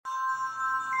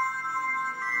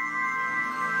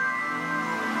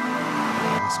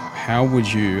how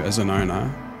would you, as an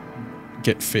owner,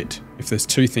 get fit? If there's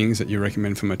two things that you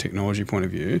recommend from a technology point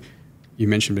of view, you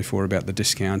mentioned before about the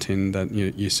discounting that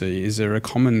you see. Is there a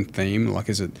common theme? Like,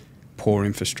 is it poor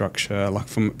infrastructure? Like,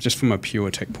 from a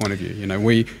pure tech point of view, you know,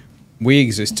 we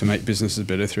exist to make businesses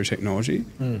better through technology.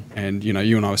 And, you know,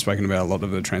 you and I have spoken about a lot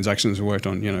of the transactions we worked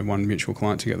on, you know, one mutual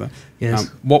client together. Yes.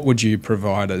 What would you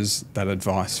provide as that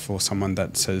advice for someone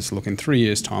that says, look, in 3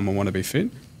 years' time, I want to be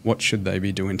fit? What should they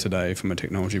be doing today from a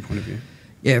technology point of view?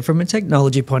 Yeah, from a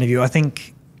technology point of view, I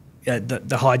think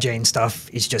the hygiene stuff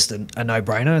is just a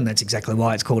no-brainer, and that's exactly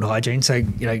why it's called hygiene. So,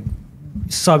 you know,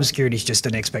 cybersecurity is just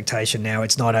an expectation now.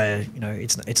 It's not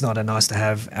it's not a nice to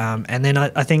have. And then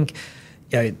I think,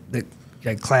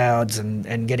 the clouds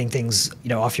and getting things,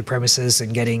 off your premises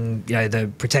and getting, the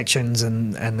protections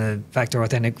and the factor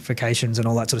authentications and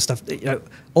all that sort of stuff,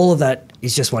 all of that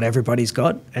is just what everybody's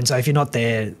got. And so if you're not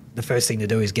there, the first thing to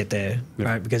do is get there,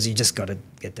 right? Because you just got to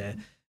get there.